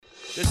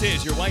This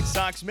is your White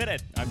Sox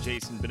Minute. I'm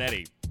Jason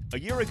Benetti. A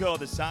year ago,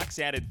 the Sox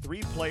added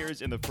 3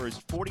 players in the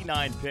first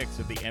 49 picks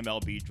of the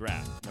MLB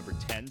Draft. Number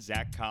 10,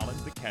 Zach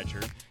Collins, the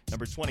catcher.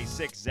 Number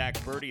 26, Zach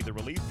Berti, the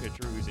relief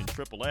pitcher, who's in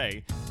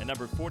AAA. And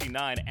number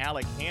 49,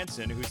 Alec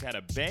Hansen, who's had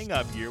a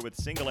bang-up year with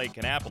Single-A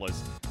Kannapolis,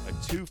 a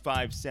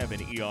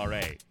 2.57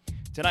 ERA.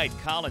 Tonight,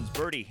 Collins,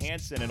 Berti,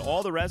 Hansen, and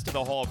all the rest of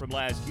the haul from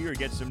last year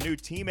get some new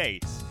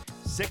teammates.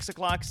 6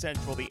 o'clock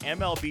Central, the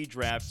MLB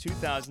Draft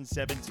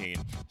 2017.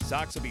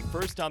 Sox will be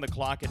first on the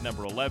clock at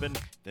number 11,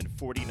 then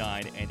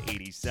 49 and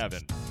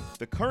 87.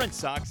 The current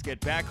Sox get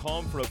back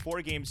home for a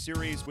 4-game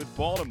series with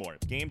Baltimore.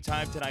 Game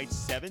time tonight,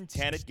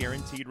 7:10 at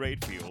Guaranteed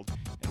Rate Field.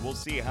 And we'll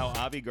see how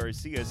Avi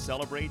Garcia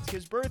celebrates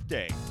his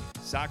birthday.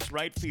 Sox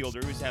right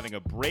fielder, who's having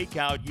a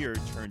breakout year,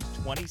 turns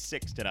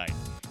 26 tonight.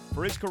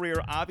 For his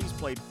career, Avi's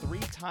played 3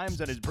 times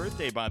on his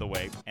birthday, by the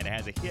way, and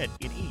has a hit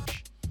in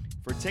each.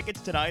 For tickets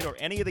tonight or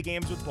any of the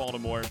games with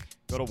Baltimore,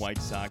 go to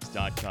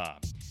whitesox.com.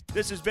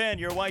 This has been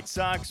your White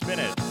Sox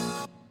Minute.